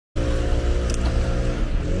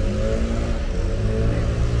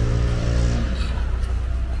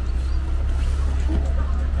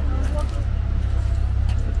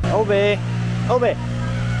Albie! Albie!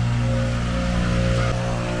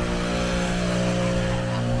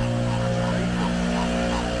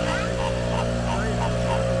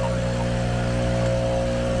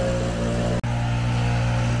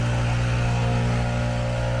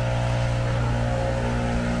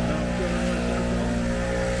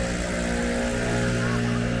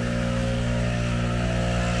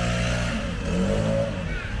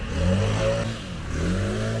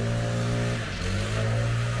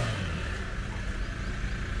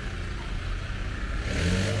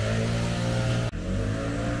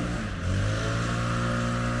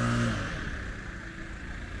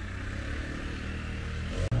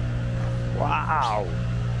 Wow!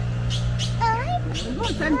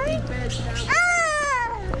 What's empty bed now?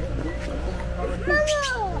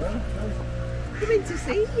 Mama! Coming to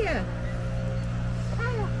see you.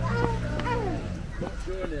 What's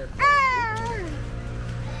your name?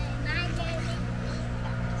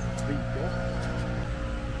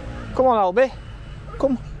 Come on, Albie.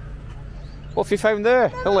 Come. What have you found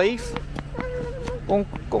there? A leaf? Go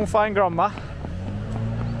and find Grandma.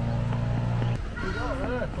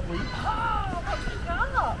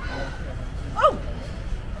 Oh!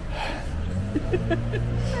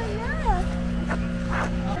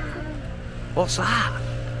 What's that?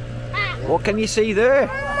 What can you see there?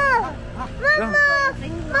 Mama!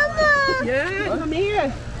 Mama! Yeah, come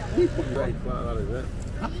here. You put your right flat on it,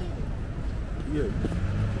 You.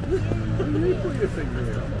 You put your finger in.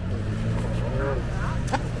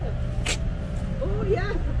 Oh,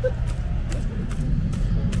 yeah.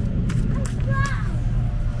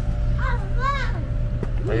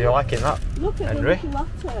 Are you liking that, Look at Henry? the little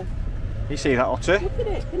otter. You see that otter? Look at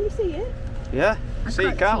it. Can you see it? Yeah, see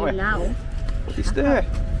it, can't we? Now. It's there.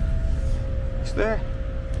 It's there.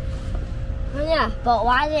 Yeah, but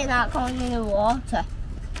why is it not going in the water?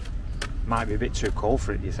 Might be a bit too cold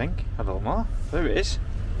for it, do you think? I don't know. There it is.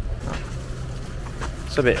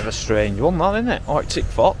 It's a bit of a strange one, that, isn't it? Arctic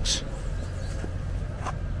fox.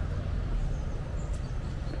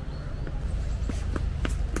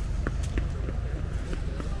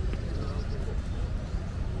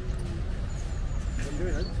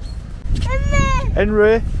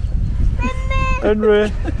 Henry!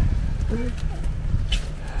 Henry!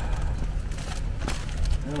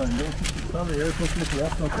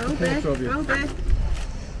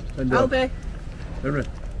 Albie. Henry,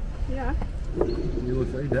 Yeah. you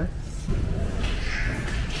look right there.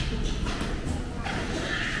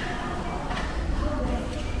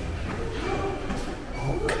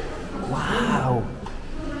 Wow!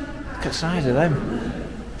 Look at the size of them.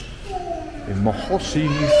 A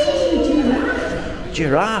massive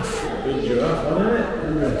giraffe. Big giraffe,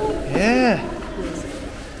 isn't it? Yeah.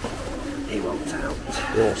 He wants out.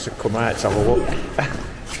 He wants to come out to have a look.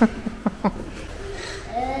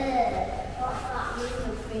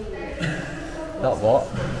 That what?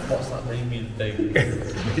 What's that naming thing?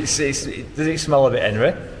 Does it smell a bit,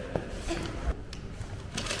 Henry?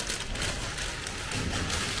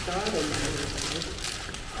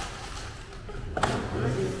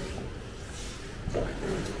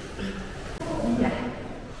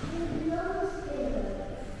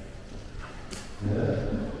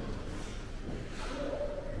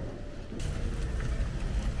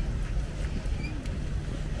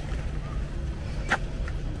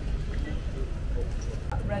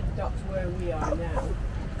 Red dot's where we are now.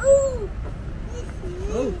 Oh,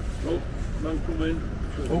 man, come in.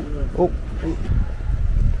 Oh.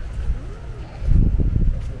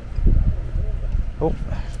 Oh,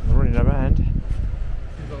 I'm running around.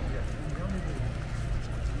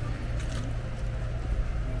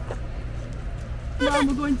 Mum,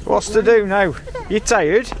 we're going to What's to do now? You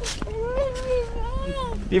tired?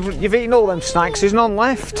 You've eaten all them snacks, there's none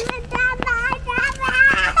left.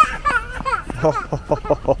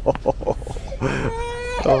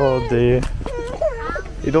 Oh dear.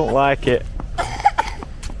 You don't like it.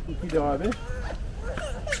 You diving?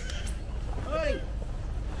 Oi!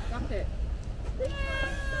 Stop it.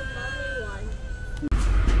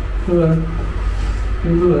 Hello.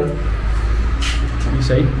 Hello. Can you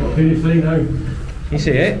see? What can you see now? You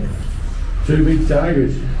see it? Two big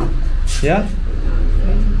tigers. Yeah?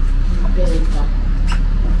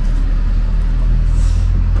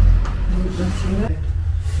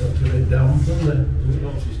 Got to lay down, doesn't it?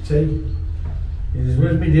 Wants his tea. He says,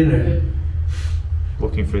 where's my dinner?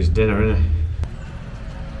 Looking for his dinner, isn't he?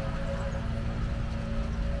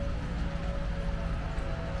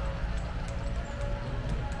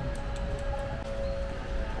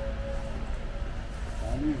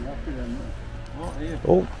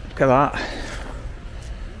 Oh, look at that.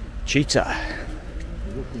 Cheetah.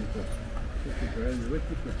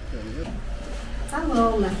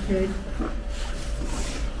 Hello, leopard.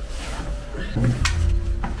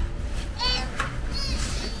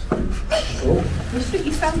 Just sit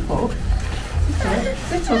yourself up.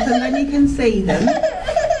 Sit up and then you can see them.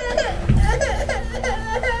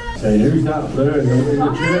 Say, who's that there in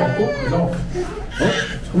the chair? Oh, it's off. Oh,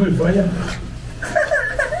 it's coming for you.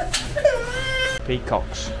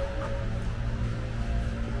 Peacocks.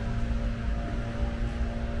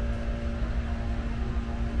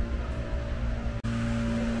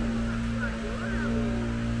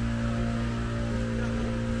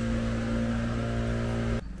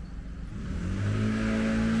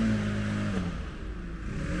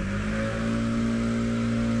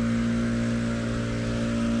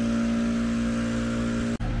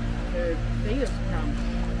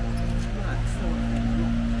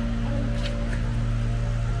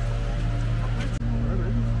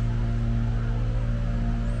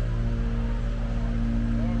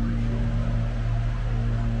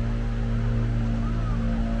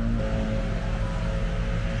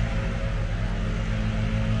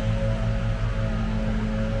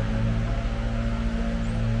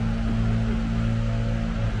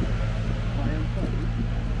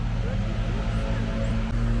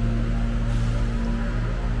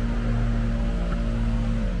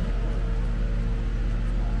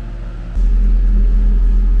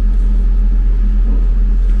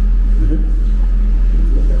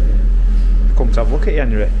 Come to have a look at you,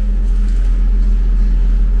 Henry.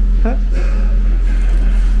 Huh?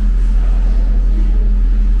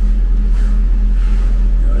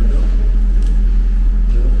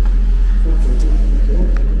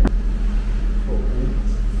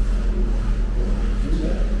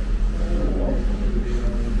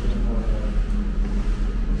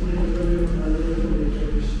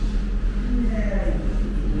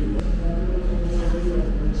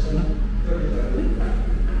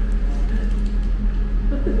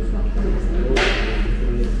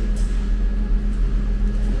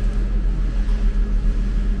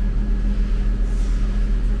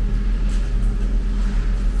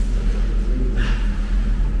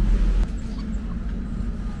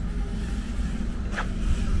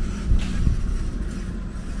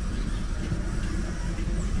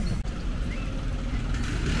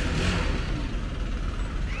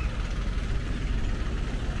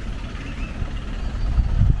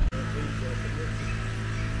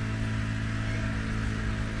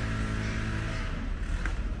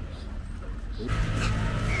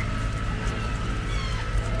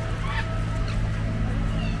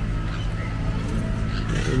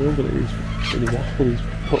 Remember that he's really waffle his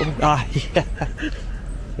foot. Ah, yeah.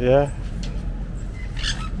 Yeah.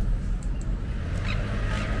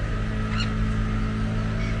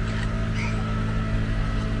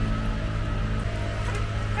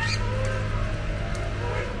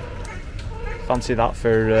 Fancy that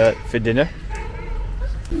for dinner?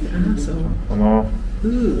 So, I know.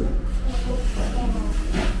 ooh.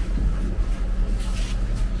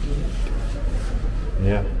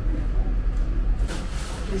 Yeah.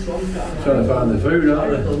 Trying to find the food,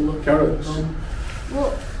 aren't they? Carrots.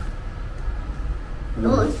 Look. It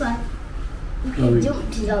looks like he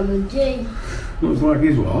jumped it on the tree. Looks like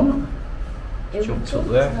he's what? It Jumped jumped up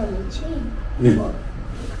there. on the tree. Yeah.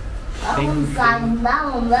 I was lying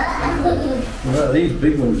down there. Well, these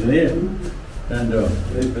big ones in here. And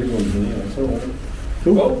these big ones in here, that's all right.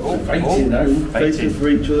 Oh, fighting now. Fighting for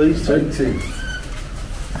each of these two.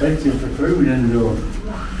 Fighting for food and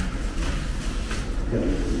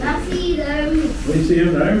I see them. we see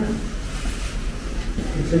them now.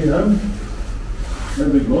 You see them? They're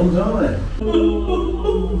big ones, aren't they?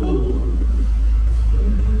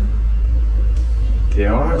 Okay,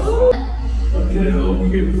 alright. Get it up,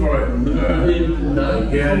 get frightened.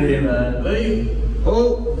 Get him, man. Oh!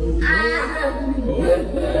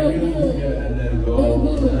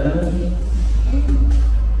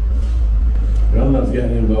 Grandad's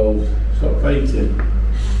getting involved. Stop fighting.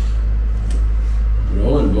 They're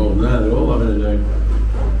all involved now, they're all having a day.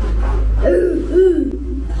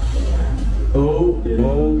 Oh,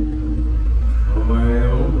 well,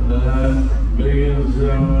 big and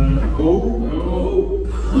seven.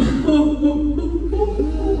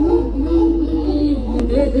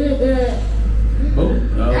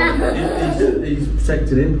 He's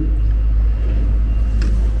protected him.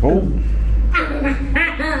 Oh.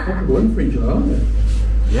 They're going for each other, aren't they?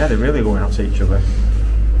 Yeah, they're really going after each other.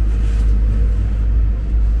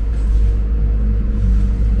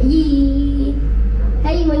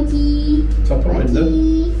 Hey, monkey. Top of window.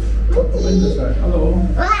 Top of window, say hello.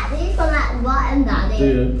 What? This one at the bottom, Daddy. Do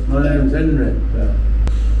you? My name's Henry. Yeah.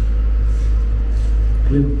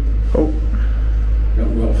 Oh.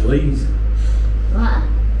 please. What?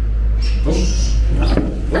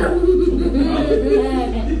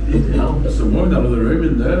 There's someone down in the room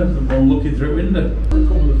in there. Someone looking through a window.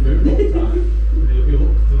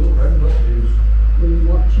 We're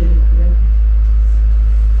watching, yeah.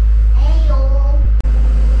 Hey, all.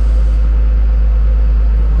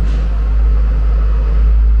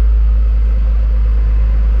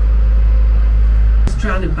 He's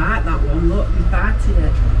trying to bite that one, look, he's biting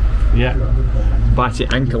it. Yeah. Bite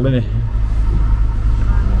it ankle, innit?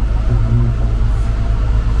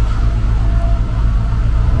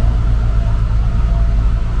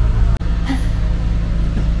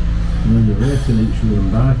 When they're racing each other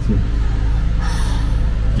and biting.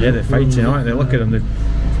 Yeah, they're fighting, aren't they? Look at them. Look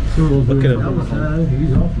at them.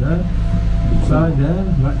 He's off now. Upside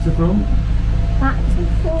down, back to front. Back to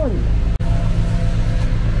front.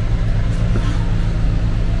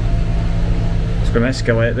 It's going to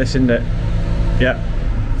escalate this, isn't it? Yeah.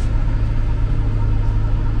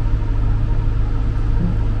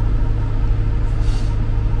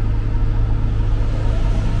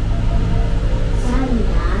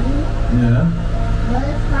 Yeah.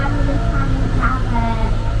 First one we can have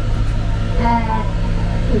Yeah.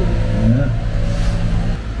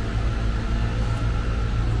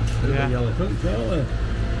 Yeah. The elephants, aren't they?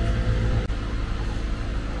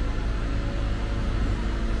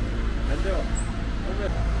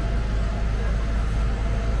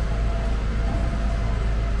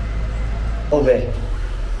 Over.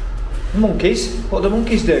 Monkeys? What do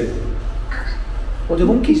monkeys do? What do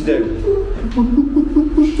monkeys do?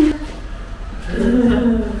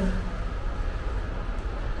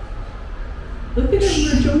 Look at them,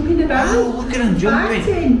 they're jumping about. Oh, look at them jumping.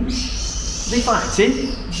 Fighting. They fighting?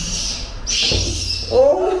 Oh!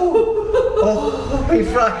 Oh, he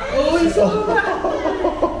frightened. Oh, it's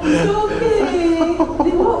alright. It's okay.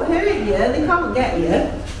 They won't hurt you, they can't get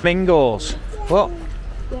you. Flamingos. What?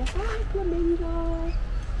 Hi, flamingo.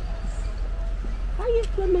 Hiya,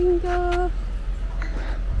 flamingo.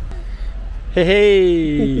 Hey,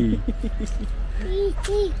 hey.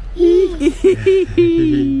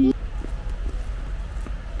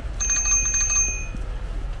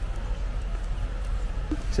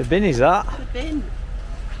 It's a bin, is that? The bin.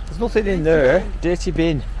 There's nothing in there. Dirty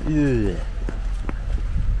bin. Ugh.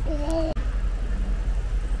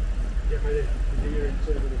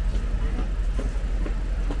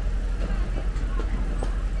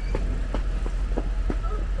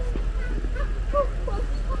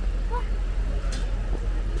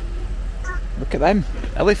 Look at them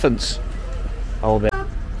elephants. All bit. Did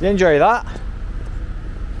you enjoy that?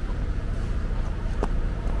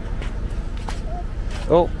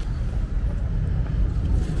 Oh.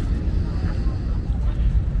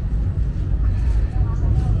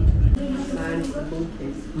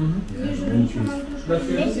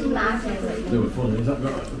 This is my favourite. They were funny. Is that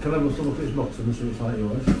got, can I have a look at his box and see what's like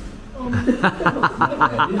yours?